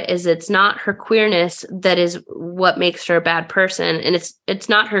about it is it's not her queerness that is what makes her a bad person. And it's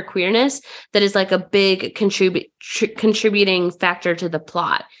not her queerness that is like a big contributing factor to the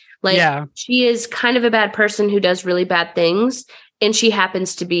plot. Like, she is kind of a bad person who does really bad things, and she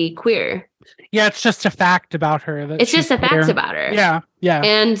happens to be queer. Yeah, it's just a fact about her. It's just a fact about her. Yeah, yeah.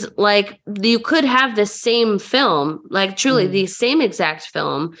 And like, you could have the same film, like truly the same exact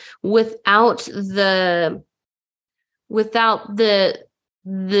film, without the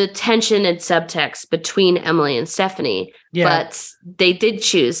tension and subtext between Emily and Stephanie, but they did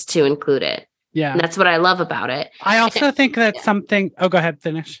choose to include it. Yeah. And that's what I love about it. I also think that something... Oh, go ahead,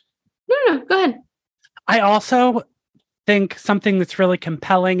 finish. No, go ahead. I also think something that's really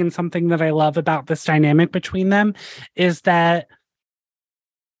compelling and something that I love about this dynamic between them is that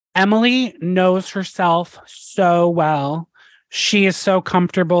Emily knows herself so well. She is so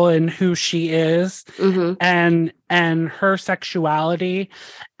comfortable in who she is and her sexuality.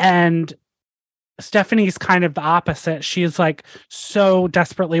 And Stephanie's kind of the opposite. She's like so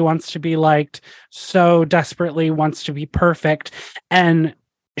desperately wants to be liked, so desperately wants to be perfect. And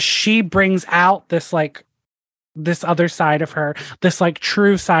she brings out this like this other side of her, this like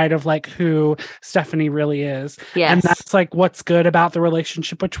true side of like who Stephanie really is. Yes. And that's like what's good about the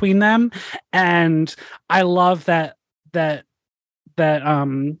relationship between them. And I love that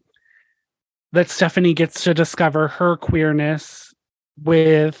Stephanie gets to discover her queerness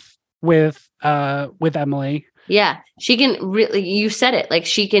with Emily. Yeah, she can really, you said it, like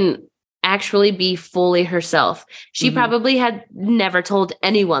she can actually be fully herself. She probably had never told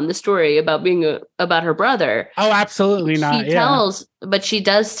anyone the story about being about her brother. Oh, absolutely not. But she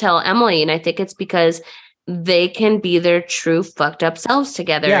does tell Emily, and I think it's because they can be their true fucked up selves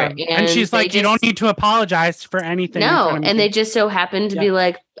together. Yeah. And she's like, you don't need to apologize for anything. No, and they just so happen to be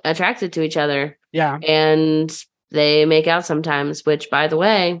like attracted to each other. Yeah. And they make out sometimes, which, by the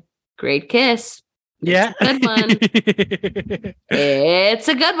way, great kiss. Yeah. Good one. It's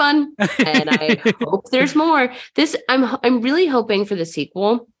a good one. And I hope there's more. I'm really hoping for the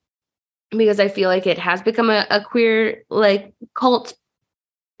sequel, because I feel like it has become a queer like cult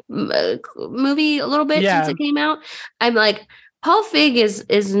movie a little bit since it came out. I'm like, Paul Feig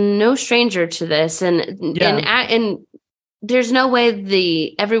is no stranger to this, and there's no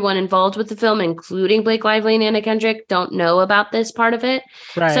way everyone involved with the film, including Blake Lively and Anna Kendrick, don't know about this part of it.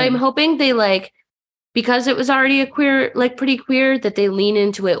 Right. So I'm hoping they like, because it was already a queer, like pretty queer, that they lean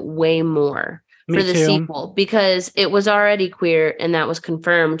into it way more for the sequel, because it was already queer and that was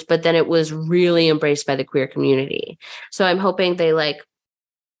confirmed, but then it was really embraced by the queer community. So I'm hoping they like,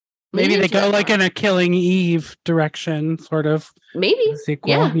 maybe they go like in a Killing Eve direction, sort of. Maybe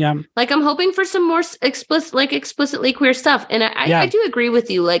sequel. Yeah. Like I'm hoping for some more explicitly queer stuff. And I do agree with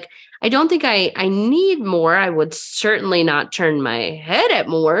you. Like, I don't think I need more. I would certainly not turn my head at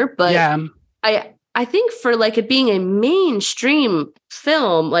more, but I think for like it being a mainstream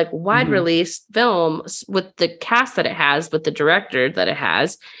film, like wide release film with the cast that it has, with the director that it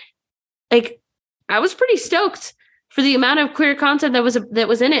has, like I was pretty stoked for the amount of queer content that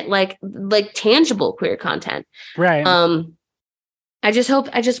was in it, like tangible queer content. Right. I just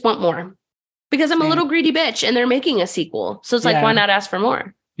want more, because I'm a little greedy bitch and they're making a sequel. So it's like, why not ask for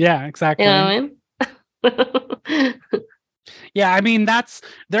more? Yeah, exactly. You know what I mean? Yeah, I mean that's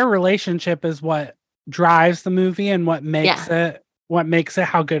their relationship is what drives the movie and what makes it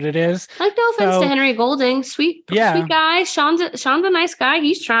how good it is. Like, no offense to Henry Golding, sweet guy. Sean's a nice guy.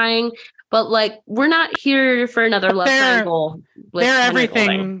 He's trying, but like we're not here for another love triangle. They're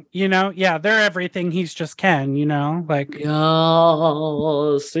everything, you know. Yeah, they're everything. He's just Ken, you know. Like yes.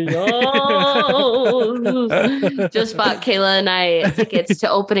 Just bought Kayla and I tickets to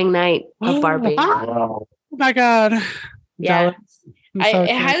opening night of Barbie. Oh my god! Yeah.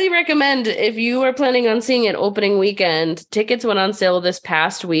 I highly recommend if you are planning on seeing it opening weekend. Tickets went on sale this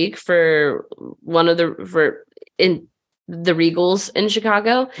past week for in the Regals in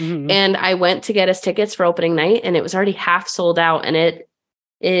Chicago, and I went to get us tickets for opening night, and it was already half sold out. And it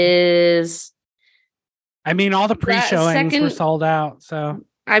is, I mean, all the pre-showings were sold out. So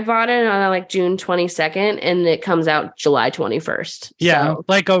I bought it on like June 22nd, and it comes out July 21st. Yeah, so,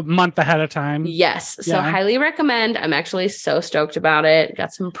 like a month ahead of time. Yes. So highly recommend. I'm actually so stoked about it.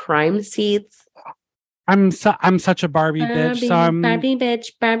 Got some prime seats. I'm such a Barbie bitch. So I'm Barbie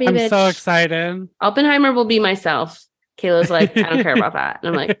bitch. I'm so excited. Oppenheimer will be myself. Kayla's like, I don't care about that. And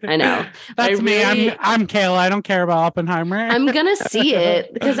I'm like, I know. That's me. I'm Kayla. I don't care about Oppenheimer. I'm gonna see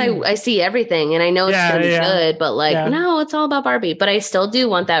it because I see everything and I know it's gonna be good, but like, no, it's all about Barbie. But I still do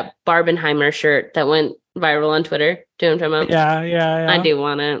want that Barbenheimer shirt that went viral on Twitter. Do you know what I'm talking about? Yeah. I do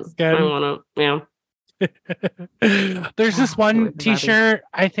want it. Good. I want it. Yeah. There's this one t-shirt,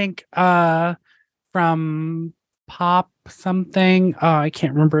 I think, from Pop something. Oh, I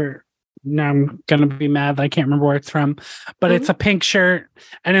can't remember. Now I'm gonna be mad that I can't remember where it's from, but it's a pink shirt,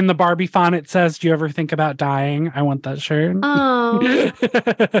 and in the Barbie font it says, "Do you ever think about dying?" I want that shirt. Oh,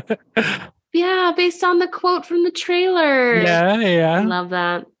 yeah, based on the quote from the trailer. Yeah, I love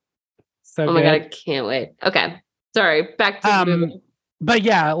that. So my god, I can't wait. Okay, sorry, back to the movie. But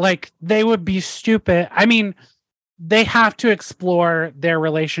yeah, like they would be stupid. I mean, they have to explore their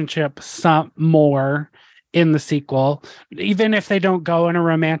relationship some more in the sequel, even if they don't go in a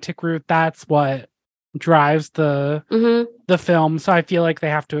romantic route. That's what drives the film. So I feel like they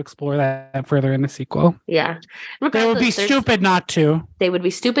have to explore that further in the sequel. Yeah, they would be stupid not to. They would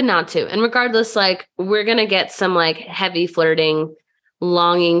be stupid not to. And regardless, like we're gonna get some like heavy flirting,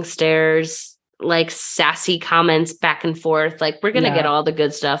 longing stares, like sassy comments back and forth. Like we're gonna get all the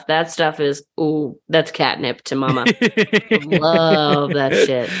good stuff. That stuff is that's catnip to mama. Love that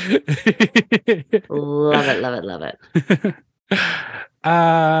shit. Love it.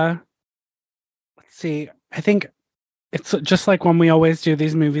 Let's see. I think it's just like when we always do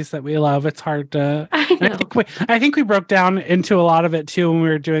these movies that we love. It's hard to. I think we broke down into a lot of it too when we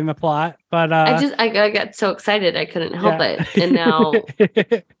were doing the plot. But I got so excited I couldn't help it, and now.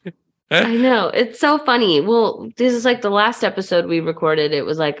 I know. It's so funny. Well, this is like the last episode we recorded. It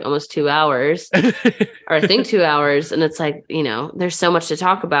was like almost 2 hours, or I think 2 hours. And it's like, you know, there's so much to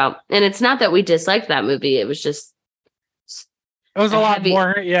talk about. And it's not that we disliked that movie. It was just. It was a lot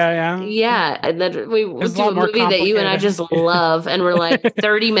more. Yeah. Yeah. And then we do a movie that you and I just love. And we're like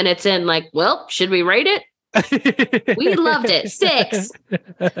 30 minutes in, like, well, should we rate it? We loved it. 6.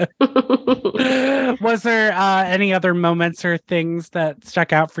 Was there any other moments or things that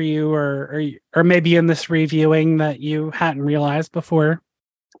stuck out for you, or maybe in this reviewing that you hadn't realized before?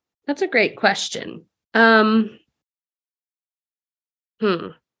 That's a great question. I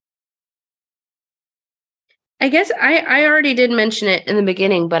guess I already did mention it in the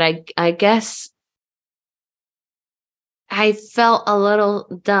beginning, but I guess I felt a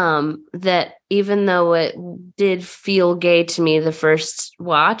little dumb that even though it did feel gay to me the first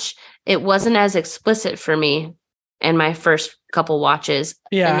watch, it wasn't as explicit for me in my first couple watches.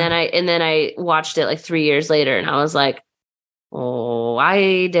 Yeah. And then I watched it like 3 years later and I was like, oh,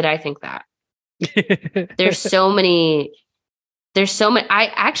 why did I think that? There's so many,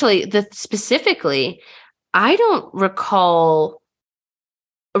 specifically, I don't recall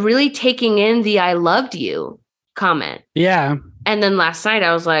really taking in the "I loved you" comment. Yeah. And then last night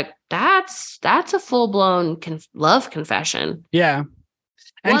I was like, that's a full-blown love confession. Yeah.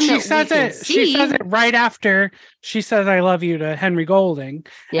 And she says it right after she says "I love you" to Henry Golding.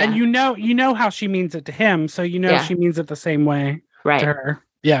 Yeah. And you know how she means it to him, so she means it the same way to her.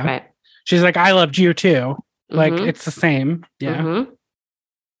 Yeah. Right. She's like, "I loved you too." Like it's the same. Yeah.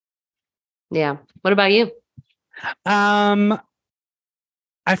 Yeah. What about you? I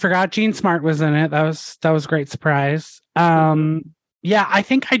forgot Jean Smart was in it. That was a great surprise. Yeah, I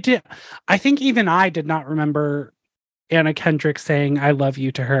think I did. I think even I did not remember Anna Kendrick saying "I love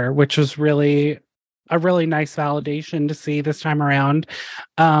you" to her, which was really a really nice validation to see this time around.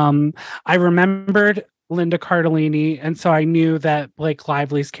 I remembered Linda Cardellini, and so I knew that Blake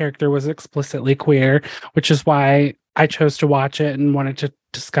Lively's character was explicitly queer, which is why I chose to watch it and wanted to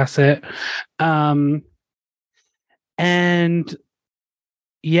discuss it. And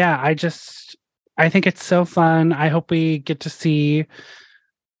yeah, I think it's so fun. I hope we get to see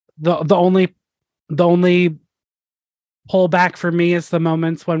the only pullback for me is the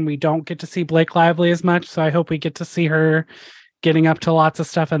moments when we don't get to see Blake Lively as much. So I hope we get to see her getting up to lots of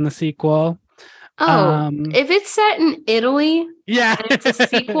stuff in the sequel. If it's set in Italy, yeah, and it's a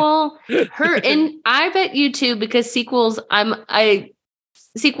sequel, and I bet you too, because sequels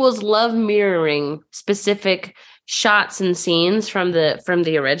love mirroring specific shots and scenes from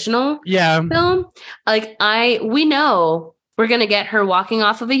the original film. Like we know we're gonna get her walking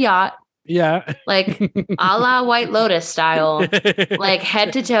off of a yacht. Yeah. Like a la White Lotus style, like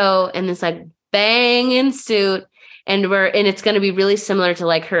head to toe in this like banging suit. And it's going to be really similar to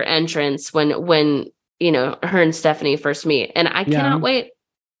like her entrance when her and Stephanie first meet. And I cannot wait.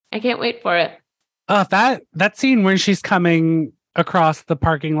 I can't wait for it. Oh, that scene when she's coming across the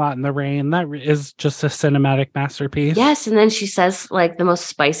parking lot in the rain, that is just a cinematic masterpiece. Yes. And then she says like the most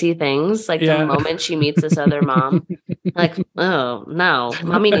spicy things, like the moment she meets this other mom, like, oh no,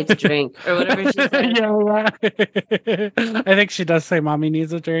 mommy needs a drink or whatever she said. Yeah. I think she does say mommy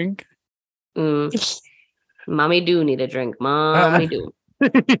needs a drink. Mommy do need a drink. Mommy do.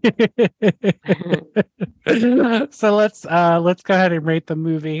 So let's go ahead and rate the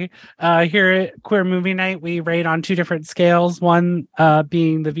movie. Here at Queer Movie Night, we rate on 2 different scales. One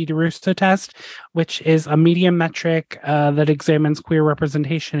being the Vita Russo test, which is a medium metric that examines queer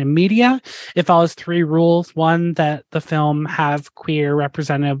representation in media. It follows 3 rules. 1, that the film have queer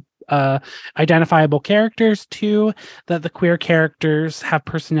representative identifiable characters. 2, that the queer characters have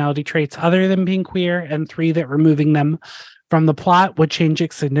personality traits other than being queer. And 3, that removing them from the plot would change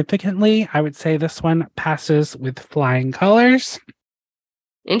it significantly. I would say this one passes with flying colors.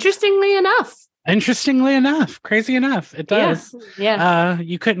 Interestingly enough, crazy enough, it does. Yeah.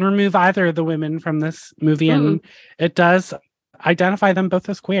 You couldn't remove either of the women from this movie, and it does identify them both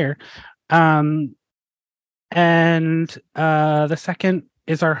as queer. And the second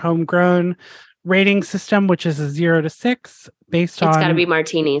is our homegrown rating system, which is a 0 to 6 based on... It's got to be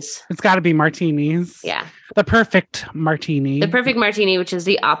martinis. It's got to be martinis. Yeah. The perfect martini. The perfect martini, which is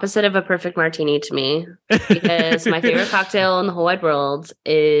the opposite of a perfect martini to me. Because my favorite cocktail in the whole wide world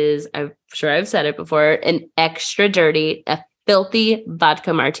is, I'm sure I've said it before, an extra dirty, a filthy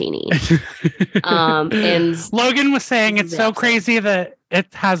vodka martini. And Logan was saying it's so crazy that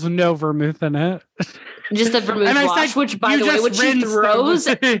it has no vermouth in it. Just the vermouth wash, which, by the way, which she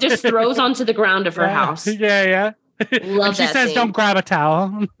throws onto the ground of her house. Yeah. Love she that says, scene. "Don't grab a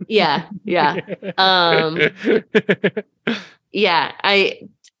towel." Yeah. Yeah. But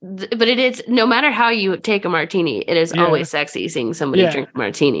it is, no matter how you take a martini, it is always sexy seeing somebody drink a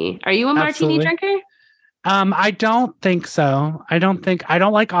martini. Are you a martini drinker? I don't think so. I don't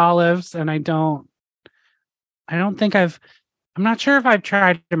like olives, and I'm not sure if I've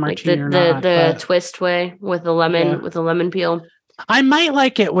tried a martini or not. The twist way with the lemon, with the lemon peel. I might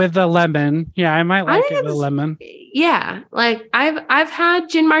like it with the lemon. Yeah, I might like it with lemon. Yeah, like I've had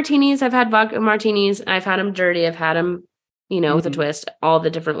gin martinis, I've had vodka martinis, I've had them dirty, I've had them, with a twist, all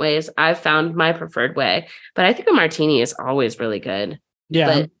the different ways. I've found my preferred way, but I think a martini is always really good. Yeah,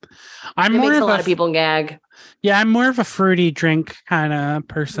 but it makes a lot of people gag. Yeah, I'm more of a fruity drink kind of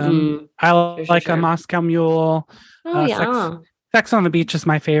person. I like a Moscow Mule. Sex on the Beach is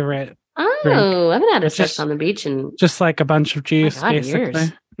my favorite. Drink. I haven't had a Sex on the Beach and just like a bunch of juice,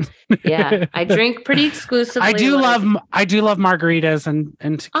 basically. Yeah, I drink pretty exclusively. I do love margaritas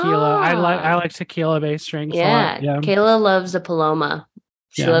and tequila. I like tequila based drinks. Yeah, Kayla loves a Paloma.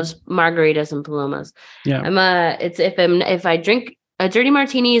 She loves margaritas and Palomas. Yeah, if I drink a dirty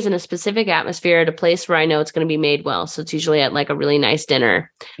martini is in a specific atmosphere at a place where I know it's going to be made well. So it's usually at like a really nice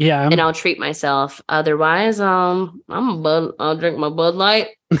dinner. Yeah. And I'll treat myself. Otherwise, I'll drink my Bud Light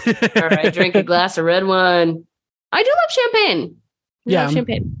or I drink a glass of red wine. I do love champagne. I love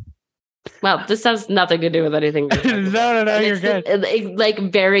champagne. Well, this has nothing to do with anything. No, you're good. Like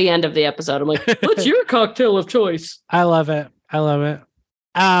very end of the episode. I'm like, what's your cocktail of choice? I love it.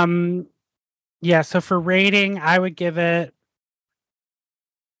 Yeah. So for rating, I would give it,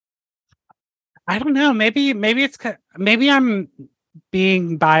 I don't know. Maybe I'm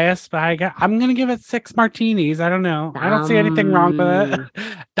being biased, but I'm gonna give it 6 martinis. I don't know. I don't see anything wrong with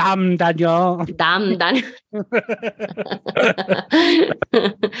it. Damn, Daniel.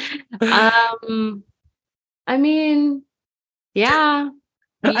 I mean, yeah.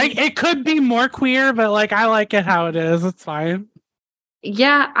 It could be more queer, but like I like it how it is. It's fine.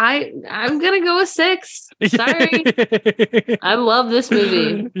 Yeah, I'm gonna go with 6. Sorry. I love this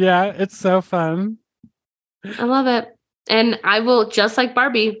movie. Yeah, it's so fun. I love it. And I will, just like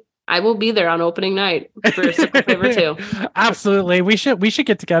Barbie, I will be there on opening night for Simple Favor 2. Absolutely. We should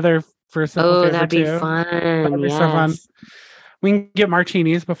get together for Simple Favor 2. That'd be fun. That'd be so fun. We can get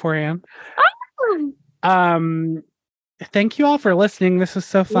martinis beforehand. Oh. Thank you all for listening. This was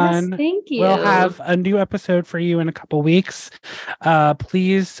so fun. Yes, thank you. We'll have a new episode for you in a couple weeks.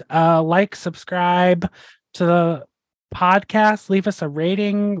 Please like, subscribe to the podcast, leave us a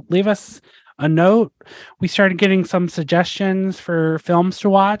rating, leave us a note. We started getting some suggestions for films to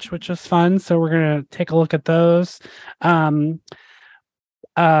watch, which was fun. So we're going to take a look at those. You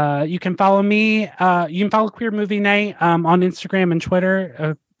can follow me. You can follow Queer Movie Night on Instagram and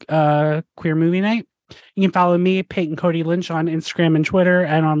Twitter, Queer Movie Night. You can follow me, Peyton Cody Lynch, on Instagram and Twitter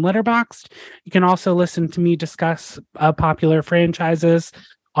and on Letterboxd. You can also listen to me discuss popular franchises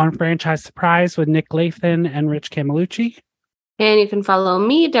on Franchise Surprise with Nick Lathan and Rich Camelucci. And you can follow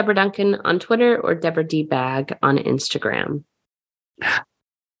me, Deborah Duncan, on Twitter or Deborah D. Bag on Instagram.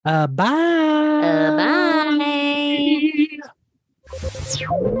 Bye. Bye.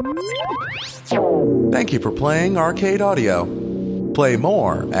 Thank you for playing Arcade Audio. Play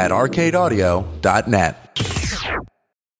more at arcadeaudio.net.